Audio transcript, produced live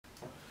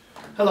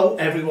Hello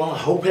everyone, I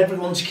hope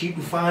everyone's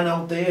keeping fine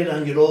out there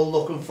and you're all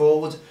looking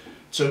forward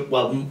to,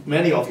 well,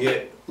 many of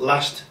you,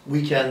 last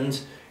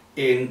weekend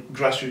in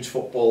grassroots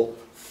football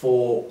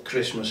for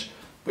Christmas.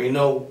 We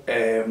know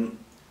the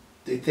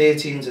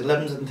 13s,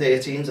 11s and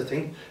 13s, I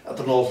think, at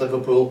the North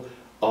Liverpool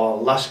are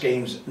last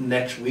games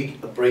next week,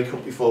 a break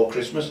up before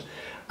Christmas.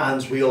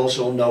 And we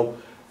also know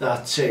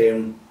that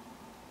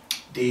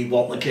the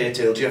Walton and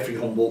Caredale, Jeffrey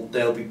Humble,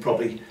 they'll be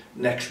probably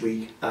next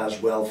week as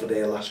well for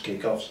their last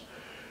kick-offs.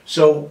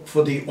 So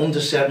for the under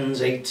 7s,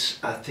 8s,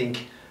 I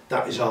think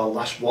that is our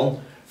last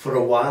one for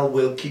a while.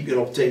 We'll keep you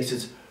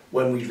updated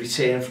when we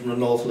return from the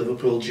North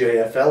Liverpool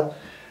JFL.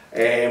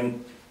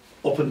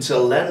 Up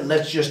until then,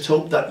 let's just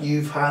hope that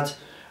you've had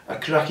a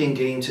cracking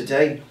game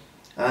today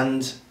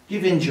and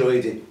you've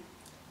enjoyed it.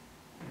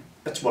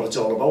 That's what it's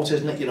all about,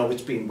 isn't it? You know,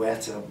 it's been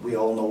wet, we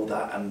all know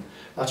that, and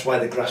that's why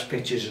the grass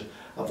pitches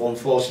have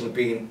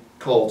unfortunately been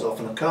called off,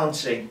 and I can't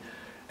see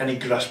any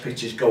grass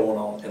pitches going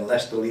on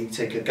unless the league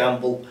take a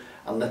gamble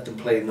and let them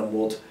play in the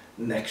mud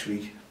next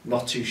week.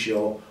 Not too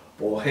sure,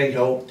 but hey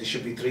ho, there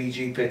should be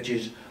 3G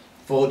pitches,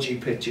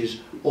 4G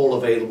pitches, all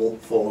available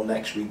for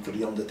next week for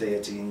the under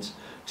 13s,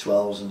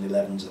 12s and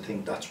 11s. I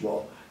think that's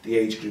what the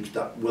age groups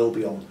that will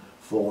be on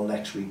for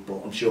next week,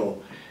 but I'm sure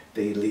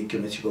the league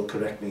committee will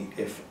correct me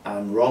if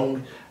I'm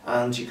wrong,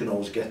 and you can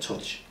always get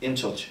in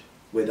touch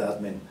with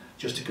admin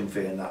just to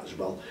confirm that as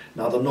well.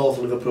 Now, the North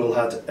Liverpool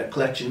had a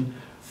collection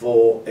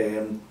for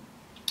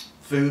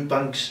food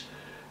banks,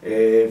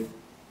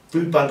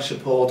 food bank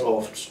support,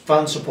 or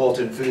fan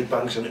supporting food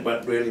banks, and it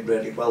went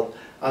really well,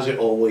 as it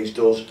always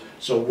does.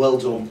 So well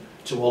done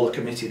to all the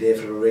committee there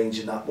for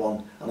arranging that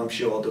one, and I'm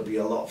sure there'll be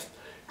a lot of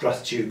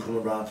gratitude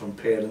coming around from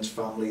parents,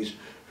 families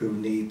who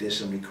need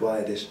this and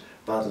require this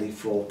badly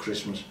for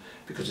Christmas,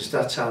 because it's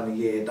that time of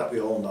year that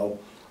we all know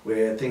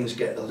where things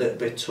get a little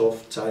bit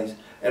tough, tight,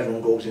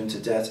 everyone goes into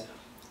debt,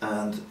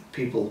 and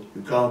people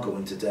who can't go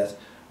into debt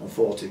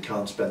unfortunately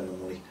can't spend the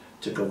money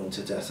to go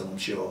into debt. And I'm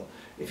sure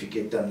if you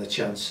give them the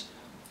chance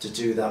to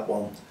do that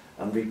one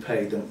and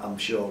repay them, I'm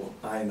sure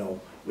I know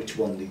which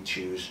one they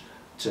choose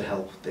to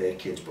help their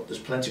kids. But there's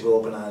plenty of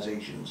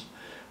organisations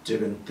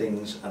doing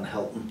things and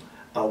helping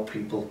out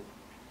people.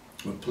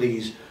 And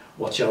please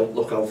watch out,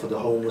 look out for the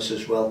homeless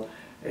as well.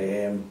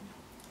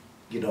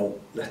 You know,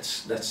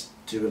 let's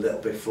do a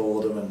little bit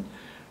for them, and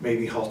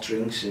maybe hot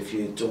drinks if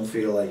you don't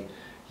feel like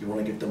you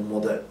want to give them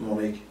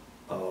money,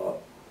 or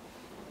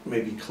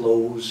maybe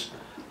clothes,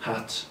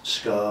 hats,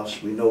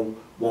 scarves. We know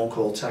One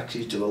Call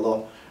Taxis do a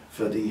lot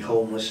for the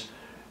homeless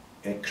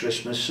at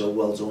Christmas, so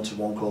well done to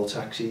One Call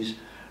Taxis.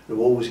 They're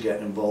always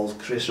getting involved.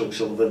 Chris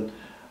O'Sullivan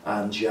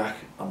and Jack,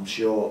 I'm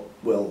sure,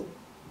 will,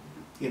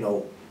 you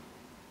know,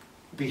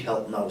 be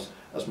helping out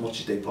as much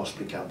as they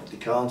possibly can, but they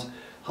can't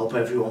help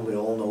everyone, we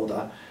all know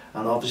that.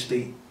 And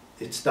obviously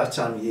it's that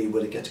time of year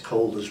where it gets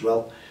cold as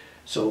well,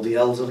 so the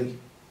elderly,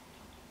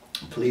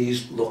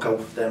 please look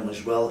out for them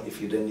as well.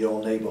 If you're in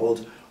your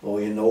neighbourhood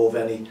or you know of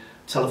any,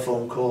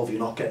 telephone call. If you're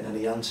not getting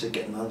any answer,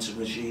 getting answer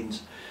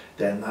machines,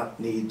 then that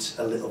needs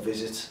a little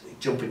visit.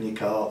 Jump in your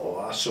car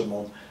or ask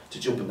someone to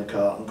jump in the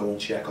car and go and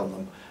check on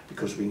them,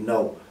 because we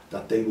know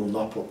that they will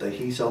not put their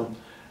heat on,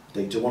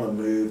 they don't want to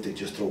move, they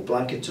just throw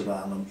blankets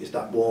around them. Is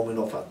that warm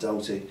enough? I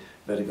doubt it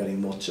very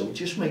much. So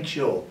just make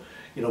sure,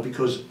 you know,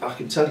 because I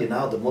can tell you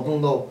now, the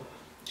mother-in-law,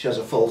 she has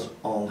a fault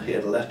on her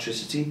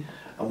electricity,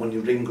 and when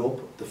you ring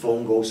up, the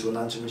phone goes to an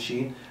answer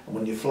machine, and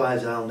when you fly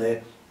down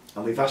there,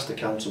 and we've asked the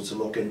council to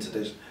look into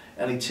this,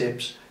 any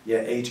tips, yeah,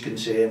 age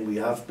concern, we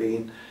have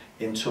been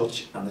in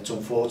touch, and it's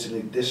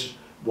unfortunately this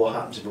what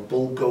happens if a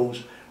bulb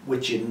goes,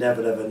 which you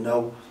never ever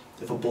know.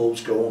 If a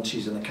bulb's going,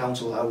 she's in a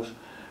council house,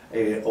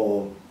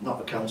 or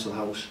not a council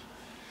house,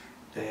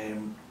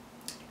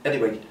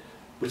 anyway,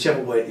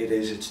 whichever way it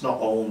is, it's not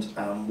owned,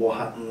 and what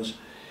happens,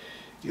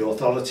 the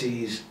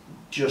authorities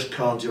just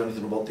can't do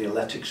anything about the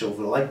electric. So if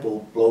a light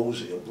bulb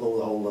blows, it'll blow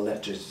the whole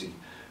electricity,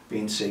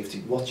 being safety.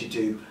 What you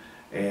do,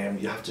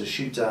 you have to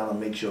shoot down and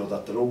make sure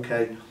that they're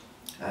okay,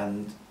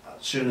 and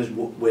as soon as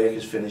work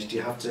is finished,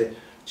 you have to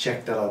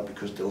check that out,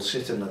 because they'll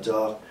sit in the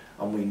dark,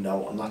 and we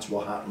know, and that's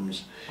what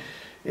happens.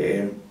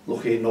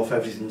 Lucky enough,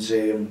 everything's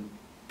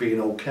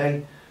been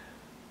okay,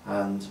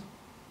 and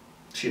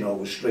she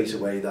knows straight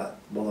away that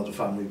one of the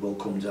family will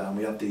come down.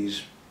 We have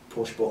these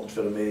push buttons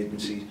for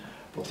emergencies,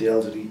 but the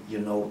elderly, you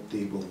know,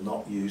 they will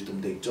not use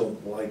them. They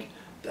don't like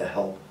the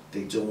help.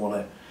 They don't want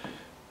to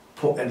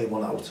put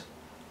anyone out,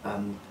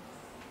 and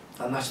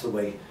that's the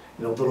way,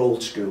 you know, they're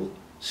old school,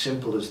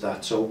 simple as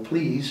that. So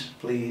please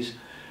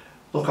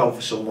look out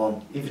for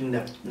someone, even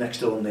next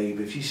door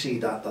neighbour. If you see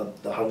that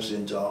the house is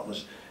in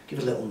darkness, give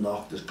a little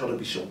knock. There's got to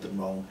be something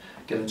wrong.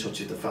 Get in touch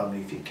with the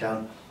family if you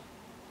can,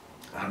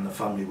 and the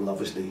family will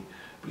obviously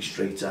be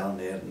straight down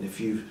there. And if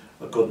you've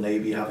a good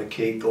neighbour, you have a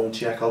kid, go and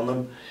check on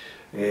them,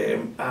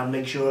 and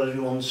make sure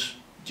everyone's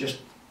just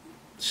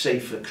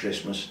safe for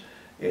Christmas.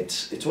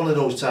 It's one of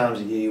those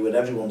times of year where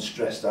everyone's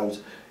stressed out,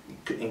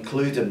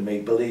 including me,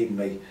 believe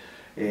me.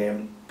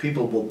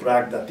 People will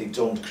brag that they've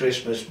done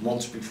Christmas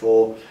months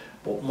before,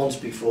 but months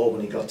before,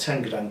 when you've got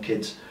 10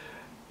 grandkids,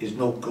 is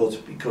no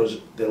good,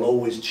 because they'll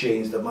always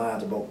change their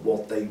mind about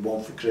what they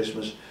want for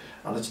Christmas,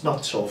 and it's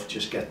not tough,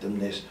 just get them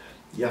this.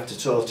 You have to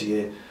talk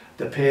to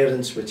the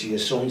parents, which are your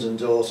sons and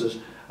daughters,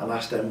 and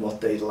ask them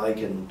what they like,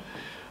 and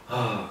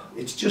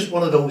it's just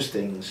one of those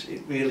things,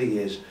 it really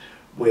is,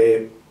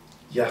 where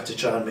you have to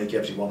try and make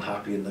everyone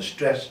happy, and the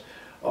stress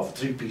of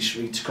three-piece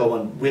suites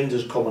coming,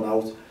 windows coming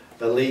out,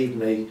 believe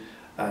me,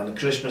 and the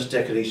Christmas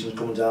decorations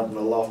coming down from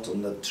the loft,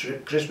 and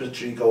the Christmas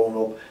tree going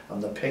up,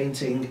 and the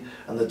painting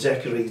and the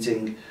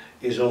decorating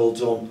is all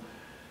done.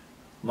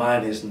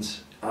 Mine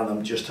isn't, and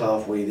I'm just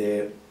halfway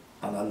there,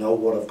 and I know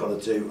what I've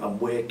got to do,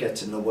 and work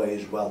gets in the way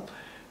as well.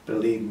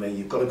 Believe me,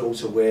 you've got to go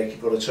to work,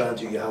 you've got to try and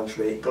do your house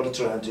work, you've got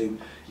to try and do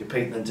your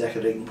painting and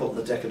decorating, putting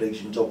the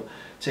decorations up,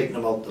 taking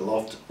them out the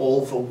loft,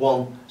 all for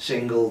one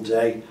single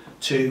day,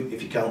 2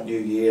 if you count New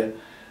Year.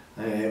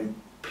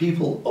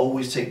 People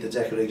always take the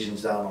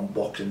decorations down on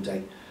Boxing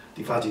Day.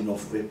 They've had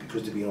enough of it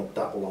because they've been up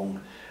that long,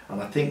 and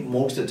I think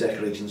most of the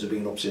decorations have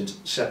been up since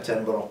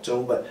September,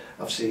 October.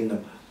 I've seen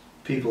them.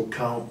 People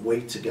can't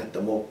wait to get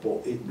them up,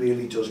 but it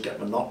really does get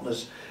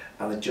monotonous,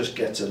 and it just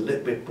gets a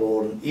little bit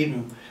boring.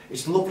 Even,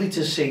 it's lovely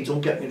to see,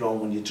 don't get me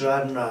wrong, when you're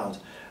driving around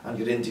and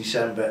you're in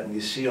December and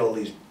you see all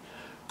these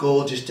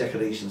gorgeous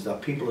decorations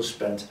that people have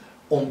spent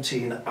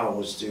umpteen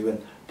hours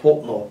doing,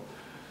 putting up,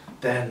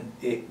 then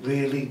it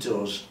really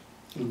does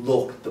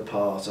look the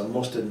part, I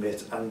must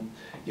admit. And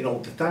you know,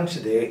 the thanks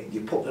are there,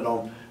 you're putting it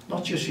on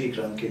not just for your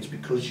grandkids,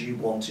 because you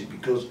want it,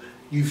 because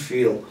you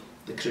feel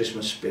the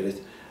Christmas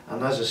spirit.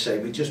 And as I say,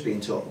 we've just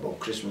been talking about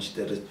Christmas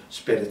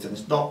spirit, and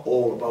it's not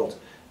all about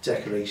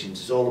decorations,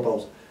 it's all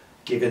about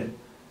giving,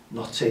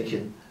 not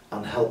taking,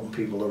 and helping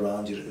people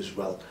around you as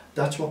well.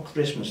 That's what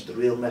Christmas, the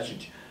real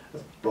message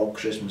about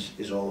Christmas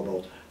is all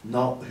about.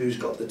 Not who's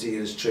got the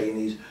dearest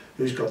trainees,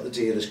 who's got the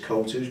dearest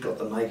coat, who's got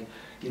the Nike.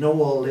 You know,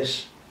 all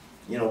this,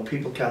 you know,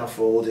 people can't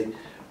afford it,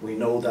 we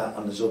know that,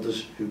 and there's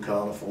others who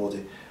can't afford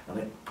it,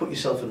 and put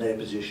yourself in their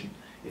position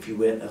if you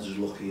weren't as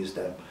lucky as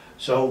them.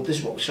 So this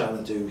is what we're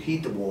trying to do,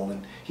 heed the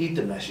warning, heed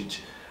the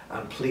message,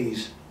 and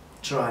please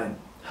try and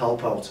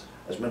help out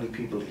as many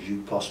people as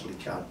you possibly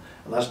can.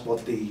 And that's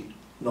what the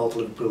North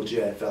Liverpool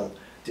JFL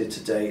did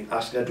today,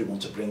 asked everyone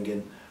to bring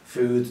in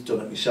food,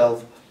 done it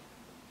myself,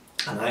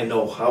 and I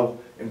know how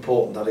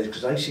important that is,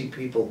 because I see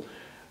people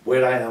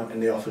where I am in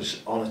the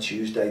office on a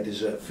Tuesday,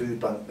 there's a food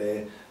bank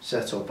there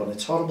set up, and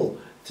it's horrible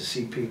to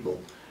see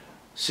people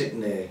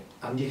sitting there,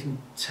 and you can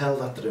tell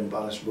that they're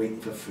embarrassed,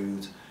 waiting for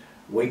food,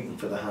 waiting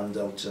for the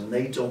handouts, and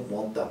they don't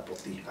want that, but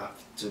they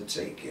have to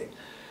take it.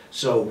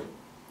 So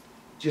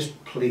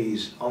just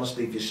please,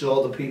 honestly, if you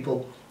saw the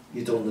people,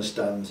 you'd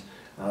understand.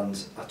 And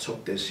I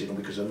took this, you know,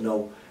 because I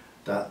know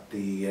that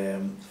the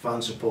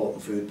fan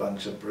supporting food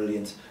banks are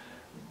brilliant.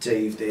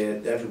 Dave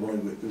there,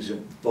 everyone who's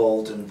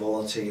involved and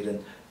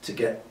volunteering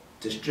to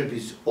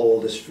distribute all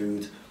this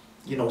food.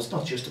 You know, it's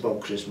not just about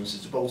Christmas,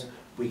 it's about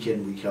week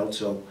in, week out,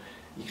 so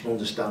you can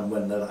understand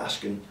when they're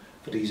asking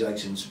for these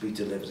items to be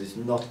delivered. It's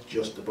not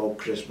just about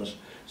Christmas,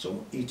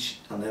 so each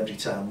and every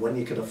time when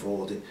you can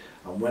afford it,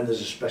 and when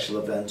there's a special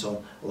event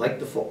on, like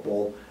the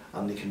football,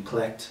 and they can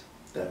collect,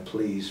 then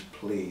please,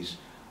 please,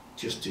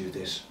 just do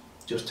this,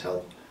 just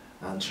help,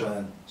 and try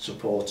and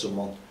support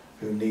someone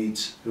who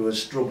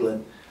is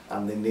struggling,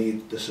 and they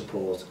need the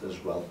support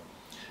as well.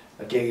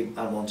 Again,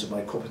 I'm on to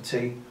my cup of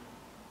tea,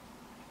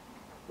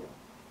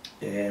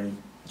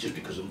 just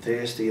because I'm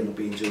thirsty, and I've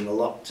been doing a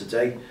lot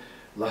today,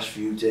 last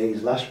few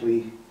days, last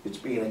week, it's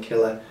been a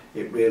killer,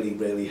 it really,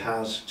 really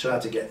has.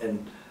 Tried to get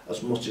in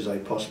as much as I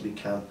possibly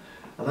can,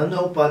 and I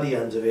know by the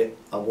end of it,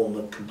 I won't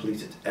have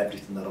completed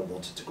everything that I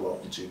wanted to go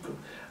out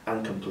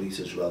and complete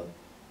as well.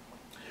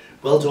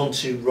 Well done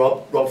to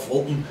Rob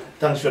Fulton.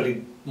 Thanks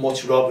very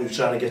much, Rob, who's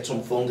trying to get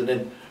some funding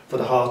in for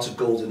the Heart of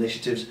Gold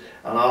initiatives.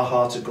 And our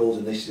Heart of Gold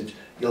initiatives,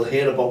 you'll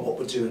hear about what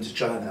we're doing to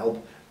try and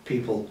help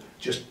people,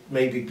 just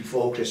maybe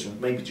before Christmas,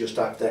 maybe just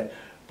after,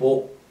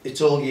 but it's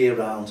all year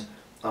round,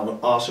 and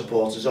our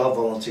supporters, our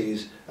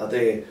volunteers are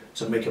there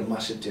to make a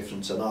massive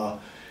difference. And our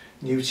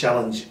new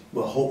challenge,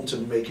 we're hoping to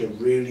make a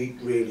really,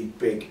 really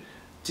big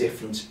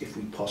difference if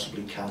we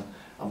possibly can,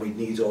 and we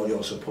need all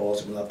your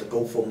support. We'll have the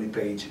GoFundMe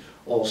page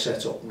all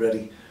set up,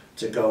 ready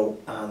to go,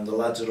 and the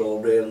lads are all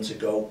raring to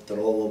go. They're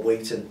all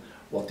awaiting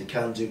what they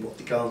can do, what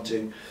they can't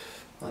do,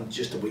 and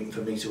just waiting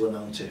for me to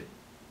announce it.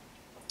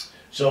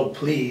 So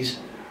please,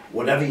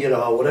 whatever you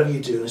are, whatever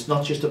you're doing, it's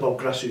not just about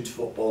grassroots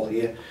football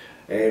here.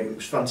 It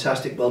was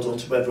fantastic, well done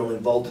to everyone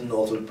involved in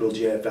North Liverpool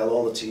JFL,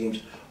 all the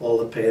teams, all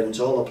the parents,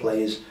 all the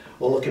players,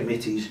 all the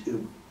committees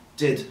who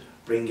did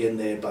bring in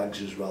their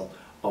bags as well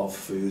of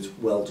food.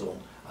 Well done.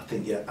 I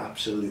think you're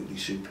absolutely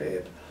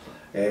superb.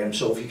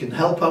 So if you can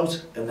help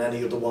out in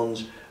any other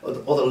ones,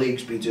 other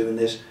leagues be doing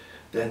this,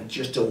 then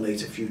just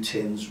donate a few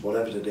tins,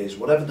 whatever it is,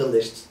 whatever the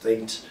list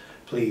states,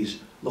 please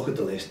look at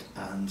the list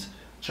and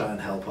try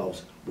and help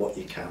out what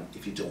you can,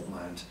 if you don't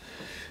mind.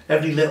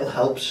 Every little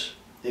helps,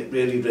 it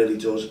really, really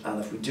does,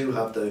 and if we do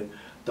have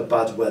the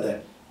bad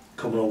weather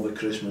coming over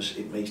Christmas,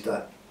 it makes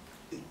that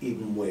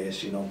even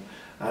worse, you know.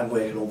 I'm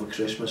working over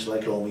Christmas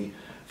like all my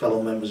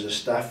fellow members of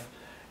staff.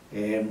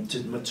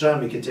 to try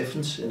and make a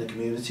difference in the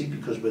community,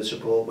 because we're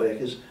support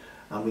workers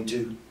and we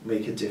do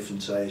make a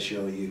difference, I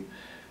assure you.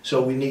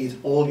 So we need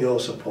all your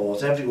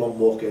support, everyone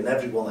walk in,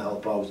 everyone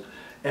help out,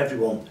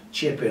 everyone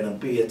chip in and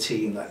be a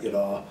team that you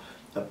are.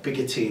 A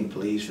bigger team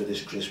please for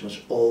this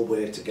Christmas, all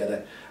work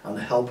together and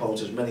help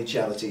out as many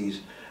charities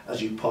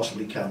as you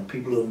possibly can.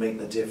 People who are making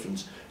a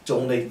difference,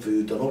 donate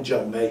food. I know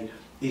John May,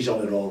 he's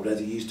on it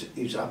already,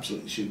 he's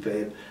absolutely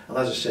superb. And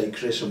as I say,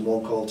 Chris and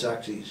One Call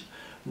Taxis,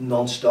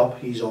 non-stop,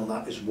 he's on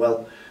that as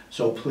well.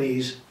 So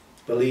please,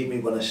 believe me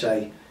when I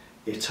say,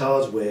 it's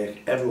hard work,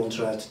 everyone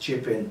tries to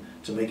chip in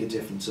to make a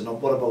difference. And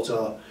what about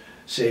our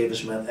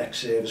servicemen,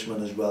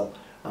 ex-servicemen as well,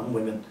 and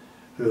women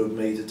who have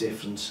made a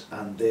difference,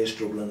 and they're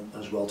struggling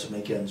as well to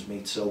make ends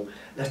meet. So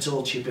let's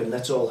all chip in,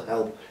 let's all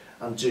help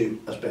and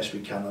do as best we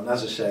can. And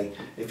as I say,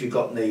 if you've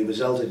got neighbours,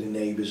 elderly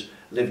neighbours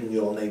living in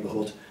your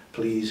neighbourhood,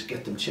 please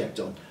get them checked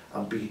on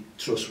and be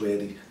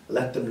trustworthy.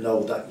 Let them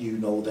know that you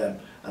know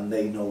them and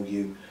they know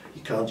you.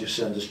 You can't just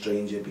send a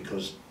stranger,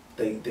 because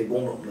they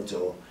won't open the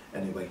door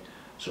anyway.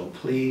 So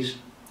please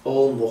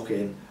all muck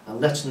in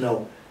and let's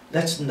know,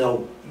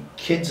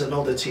 kids, I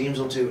know the teams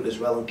will do it as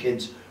well and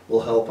kids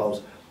will help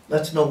out.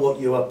 Let's know what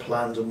you have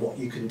planned and what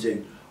you can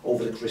do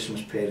over the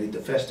Christmas period, the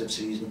festive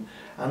season,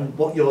 and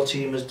what your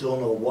team has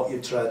done or what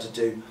you've tried to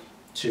do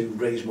to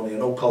raise money. I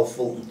know Col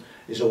Fulton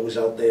is always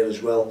out there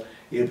as well.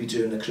 He'll be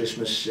doing the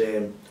Christmas,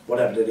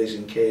 whatever it is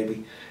in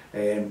Kirby.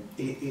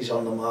 He's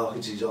on the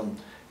market, he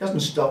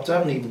hasn't stopped. I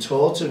haven't even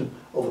talked to him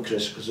over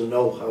Christmas because I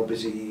know how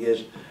busy he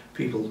is.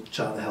 People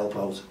trying to help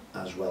out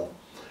as well.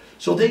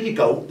 So there you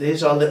go,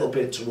 there's our little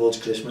bit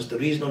towards Christmas. The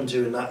reason I'm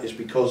doing that is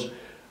because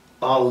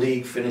our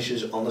league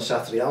finishes on the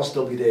Saturday. I'll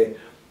still be there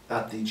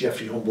at the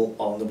Jeffrey Humble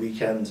on the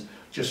weekend,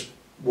 just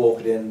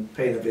walking in,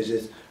 paying a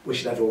visit,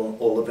 wishing everyone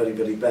all the very,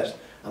 very best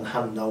and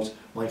handing out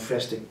my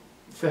festive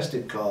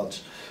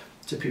cards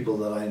to people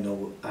that I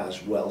know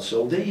as well.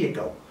 So there you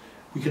go.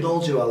 We can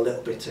all do our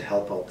little bit to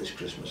help out this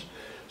Christmas.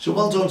 So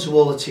well done to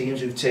all the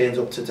teams who've turned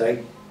up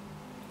today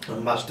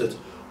and mastered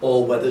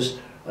all weathers.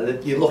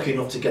 And you're lucky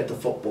enough to get the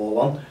football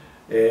on,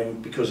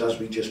 because as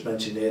we just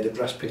mentioned here, the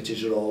grass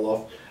pitches are all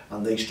off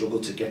and they struggle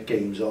to get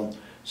games on.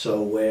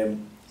 So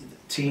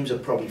teams are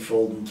probably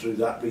folding through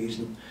that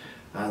reason.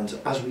 And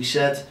as we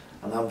said,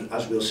 and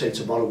as we'll say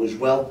tomorrow as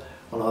well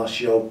on our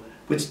show,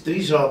 which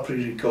these are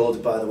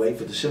pre-recorded by the way,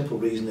 for the simple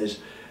reason is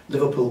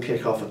Liverpool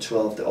kick off at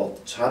 12, or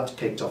had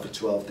kicked off at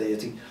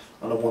 12:30,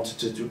 and I wanted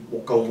to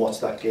go and watch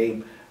that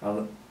game.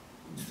 And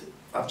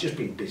I've just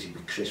been busy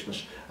with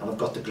Christmas, and I've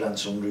got the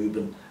grandson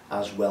Ruben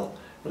as well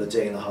for a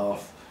day and a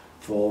half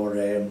for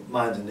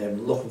minding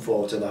him. Looking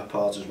forward to that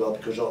part as well,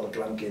 because all the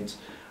grandkids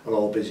are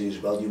all busy as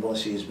well. You want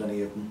to see as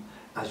many of them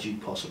as you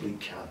possibly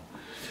can.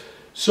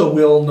 So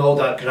we all know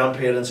that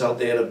grandparents out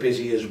there are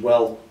busy as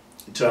well,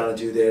 trying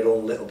to do their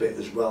own little bit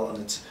as well, and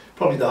it's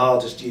probably the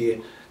hardest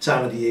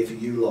time of the year for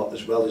you lot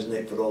as well, isn't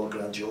it, for all the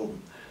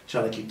grandchildren,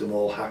 trying to keep them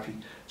all happy,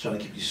 trying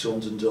to keep your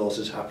sons and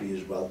daughters happy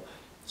as well.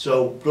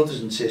 So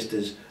brothers and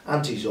sisters,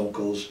 aunties,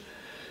 uncles,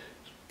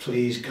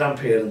 please,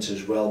 grandparents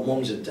as well,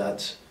 mums and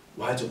dads,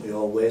 why don't we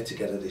all work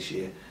together this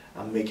year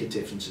and make a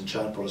difference and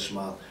try and put a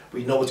smile?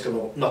 We know it's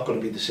not going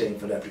to be the same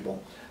for everyone.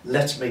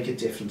 Let's make a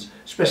difference,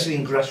 especially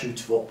in grassroots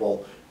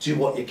football. Do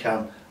what you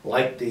can,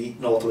 like the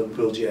North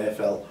Liverpool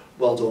JFL.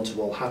 Well done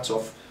to all. Hats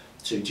off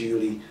to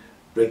Julie,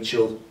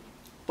 Rachel,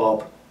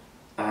 Bob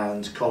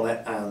and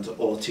Connor and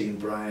all team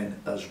Brian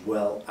as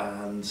well,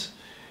 and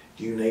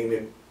you name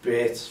it.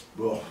 Bert,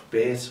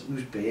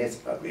 who's Bert?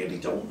 I really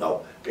don't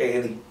know.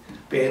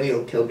 Bernie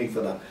will kill me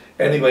for that.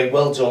 Anyway,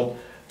 well done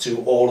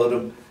to all of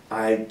them.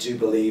 I do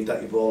believe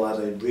that you've all had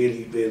a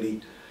really,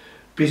 really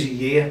busy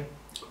year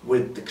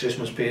with the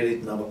Christmas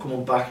period. Now we're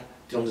coming back,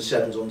 the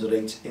under-7s,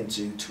 under-8s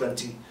into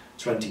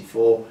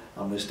 2024,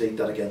 and we'll state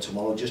that again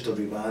tomorrow. Just a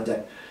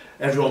reminder,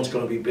 everyone's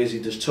going to be busy.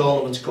 There's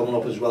tournaments coming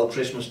up as well,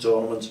 Christmas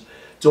tournaments.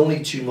 Don't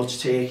eat too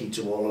much turkey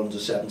to all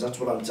under-7s. That's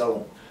what I'm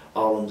telling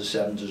our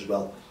under-7s as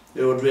well,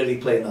 who are really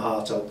playing the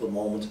heart out at the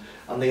moment,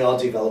 and they are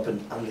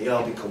developing and they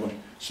are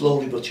becoming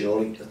slowly but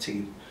surely a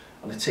team,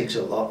 and it takes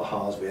a lot of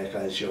hard work,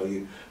 I assure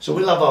you. So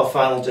we'll have our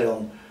final day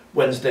on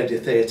Wednesday the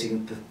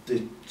 13th,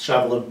 the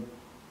travelling,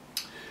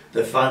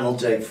 the final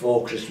day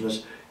for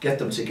Christmas, get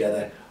them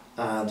together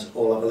and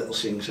all have a little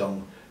sing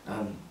song,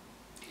 and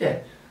yeah,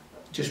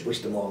 just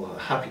wish them all a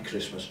happy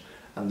Christmas,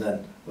 and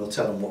then we'll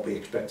tell them what we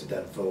expected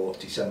them for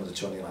December the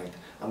 29th,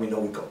 and we know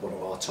we've got one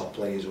of our top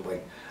players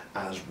away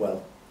as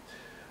well.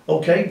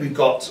 Okay, we've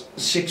got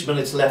 6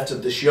 minutes left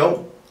of the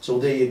show, so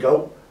there you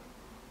go.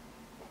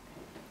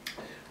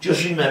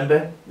 Just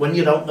remember, when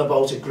you're out and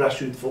about at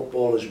grassroots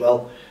football as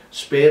well,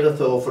 spare a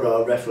thought for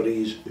our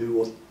referees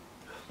who,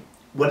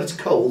 when it's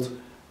cold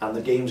and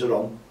the games are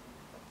on,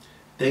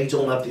 they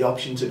don't have the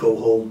option to go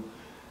home.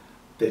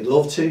 They'd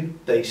love to,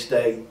 they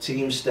stay,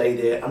 teams stay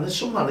there, and there's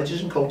some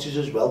managers and coaches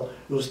as well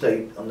who'll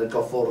stay, and they've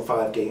got 4 or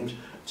 5 games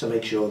to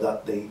make sure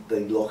that they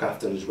look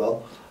after as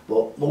well.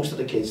 But most of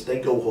the kids,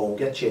 they go home,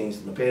 get changed,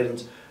 and the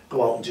parents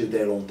go out and do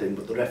their own thing,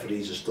 but the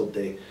referees are stood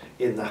there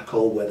in that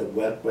cold weather,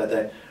 wet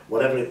weather,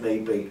 whatever it may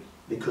be,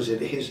 because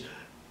it is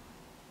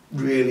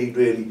really,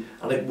 really,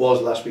 and it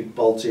was last week,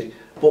 Baltic,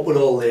 but we're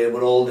all there,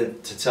 we're all there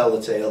to tell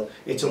the tale.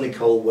 It's only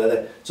cold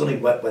weather, it's only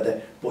wet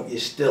weather, but you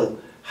still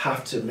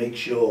have to make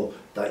sure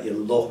that you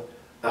look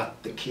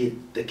at the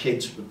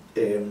kids with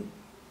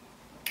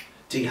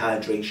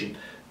dehydration.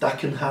 That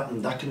can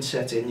happen, that can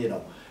set in, you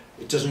know.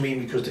 It doesn't mean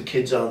because the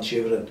kids aren't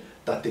shivering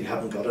that they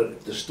haven't got it.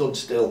 If they're stood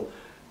still,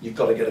 you've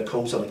got to get a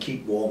coat on and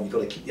keep warm. You've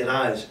got to keep your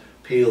eyes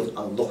peeled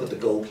and look at the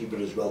goalkeeper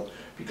as well.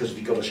 Because if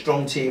you've got a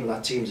strong team and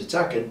that team's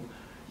attacking,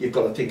 you've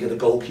got to think of the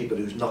goalkeeper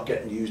who's not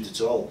getting used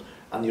at all.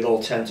 And you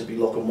all tend to be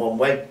looking one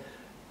way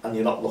and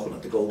you're not looking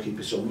at the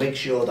goalkeeper. So make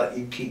sure that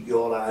you keep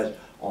your eyes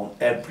on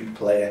every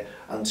player.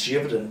 And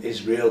shivering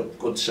is real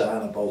good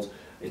sign about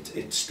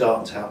it's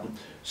starting to happen.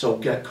 So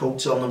get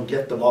coats on them,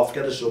 get them off,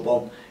 get a sub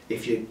on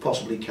if you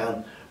possibly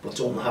can. But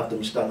don't have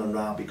them standing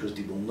around because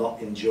they will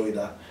not enjoy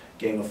that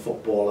game of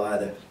football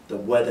either. The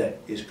weather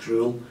is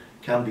cruel,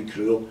 can be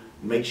cruel.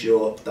 Make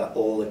sure that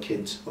all the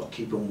kids are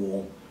keeping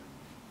warm.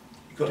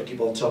 You've got to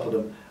keep on top of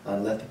them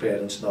and let the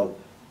parents know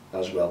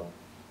as well.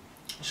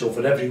 So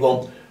for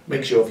everyone,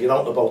 make sure if you're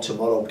out and about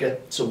tomorrow,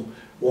 get some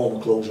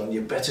warmer clothes on.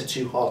 You're better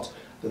too hot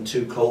than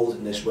too cold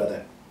in this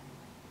weather.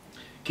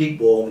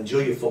 Keep warm, enjoy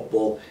your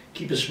football,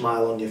 keep a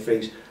smile on your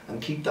face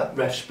and keep that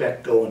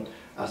respect going.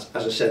 As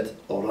I said,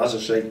 or as I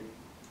say,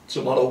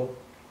 tomorrow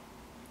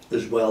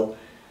as well,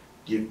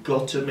 you've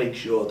got to make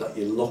sure that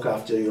you look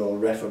after your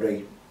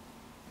referee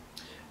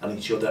and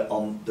each other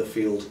on the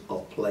field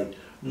of play.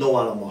 No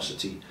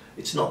animosity,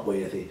 it's not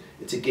worthy,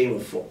 it's a game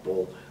of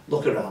football.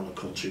 Look around the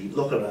country,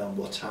 look around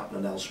what's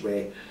happening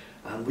elsewhere,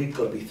 and we've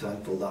got to be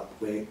thankful that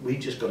we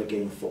just got a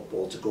game of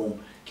football to go and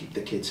keep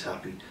the kids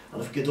happy.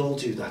 And if we could all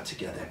do that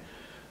together,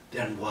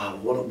 then wow,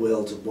 what a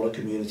world and what a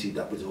community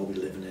that we'd all be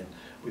living in.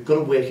 We've got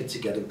to work it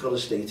together, we've got to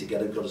stay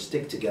together, we've got to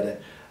stick together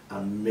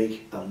and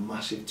make a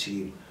massive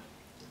team,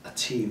 a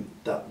team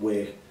that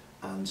work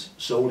and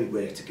solely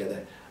work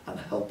together and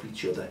help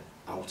each other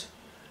out.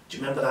 Do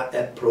you remember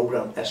that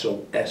programme,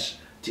 SOS,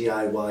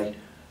 DIY?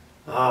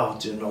 I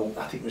don't know,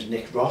 I think it was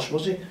Nick Ross,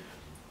 was it?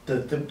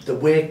 The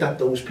work that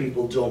those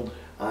people done,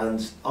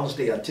 and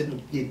honestly,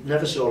 you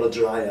never saw a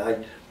dry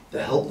eye.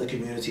 They helped the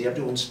community,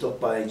 everyone stuck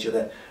by each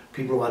other,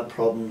 people who had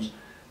problems.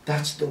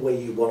 That's the way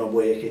you want to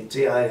work it,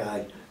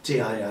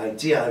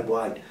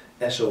 DIY,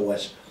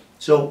 SOS.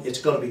 So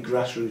it's got to be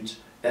grassroots,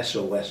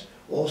 SOS,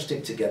 all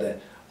stick together,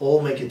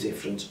 all make a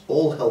difference,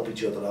 all help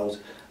each other out,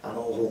 and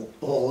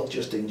all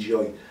just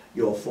enjoy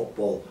your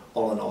football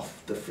on and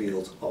off the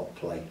field of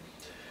play.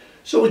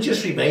 So it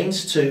just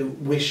remains to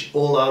wish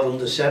all our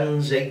under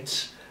 7s,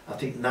 8s, I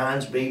think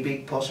 9s maybe,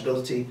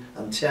 possibility,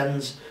 and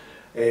 10s,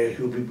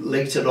 who'll be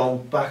later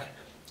on back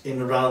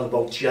in around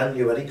about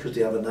January, because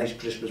they have a nice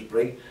Christmas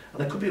break,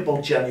 and it could be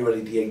about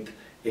January the 8th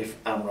if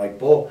I'm right,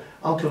 but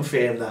I'll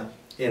confirm that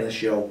in a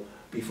show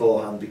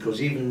beforehand,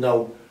 because even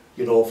though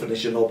you're all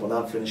finishing up and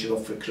I'm finishing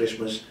up for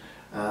Christmas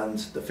and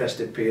the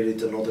festive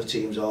period and other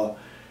teams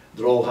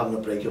they're all having a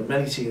break, and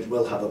many teams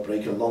will have a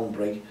break, a long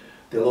break.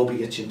 They'll all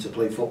be itching to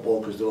play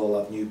football because they'll all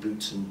have new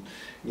boots and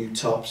new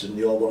tops and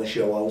they all want to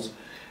show out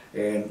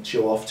and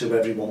show off to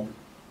everyone.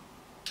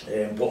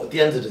 But at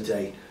the end of the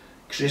day,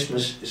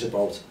 Christmas is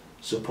about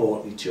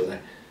supporting each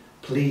other.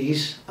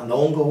 Please, I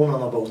know I'm going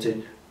on about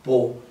it,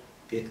 but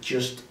it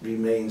just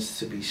remains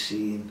to be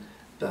seen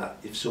that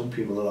if some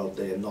people are out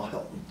there not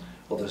helping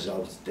others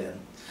out, then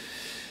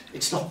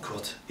it's not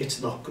good. It's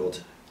not good.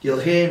 You'll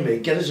hear me.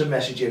 Get us a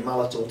message in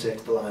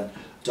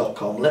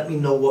mail@don'ttexttheline.com. Let me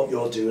know what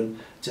you're doing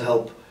to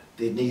help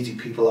the needy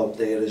people out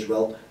there as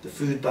well. The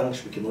food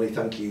banks, we can only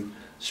thank you,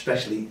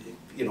 especially,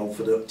 you know,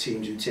 for the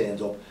teams who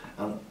turned up,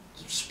 and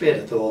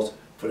spare a thought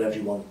for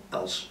everyone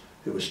else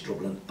who are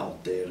struggling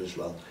out there as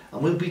well.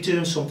 And we'll be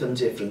doing something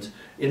different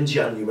in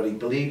January,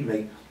 believe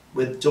me,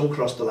 with Don't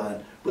Cross the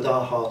Line, with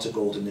our Heart of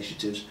Gold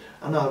initiatives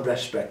and our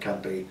Respect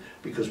campaign,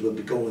 because we'll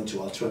be going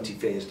into our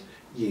 21st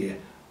year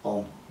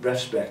on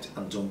Respect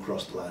and Don't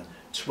Cross the Line.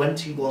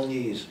 21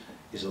 years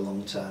is a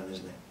long time,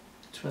 isn't it?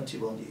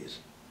 21 years.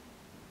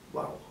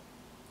 Wow.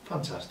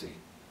 Fantastic.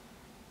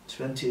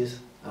 20th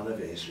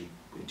anniversary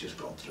we've just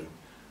gone through,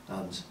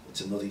 and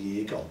it's another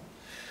year gone.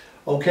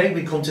 Okay,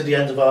 we come to the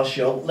end of our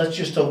show. Let's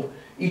just hope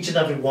each and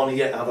every one of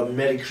you have a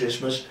Merry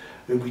Christmas,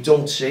 who we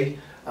don't see,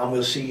 and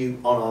we'll see you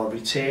on our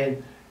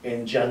return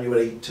in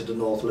January to the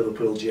North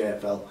Liverpool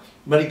JFL.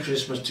 Merry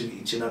Christmas to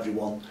each and every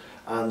one,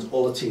 and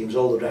all the teams,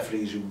 all the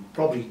referees who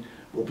probably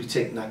will be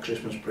taking that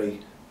Christmas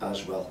break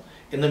as well.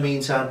 In the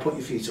meantime, put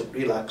your feet up,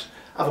 relax,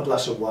 have a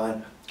glass of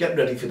wine, get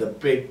ready for the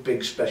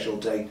big special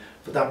day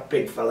for that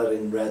big fella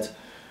in red,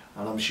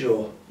 and I'm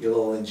sure you'll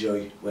all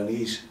enjoy when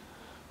he's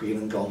been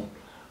and gone,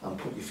 and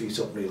put your feet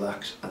up,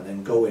 relax, and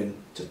then go in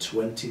to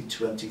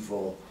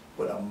 2024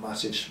 with a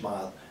massive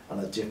smile and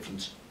a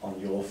difference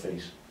on your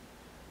face.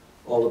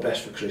 All the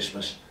best for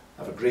Christmas,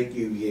 have a great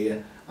new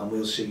year, and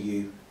we'll see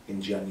you in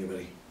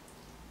January.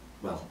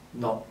 Well,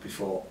 not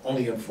before,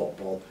 only in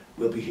football.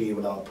 We'll be here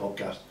with our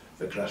podcast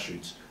for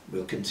Grassroots.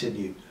 We'll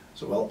continue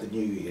throughout the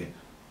new year.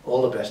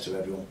 All the best to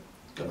everyone.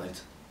 Good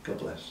night. God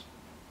bless.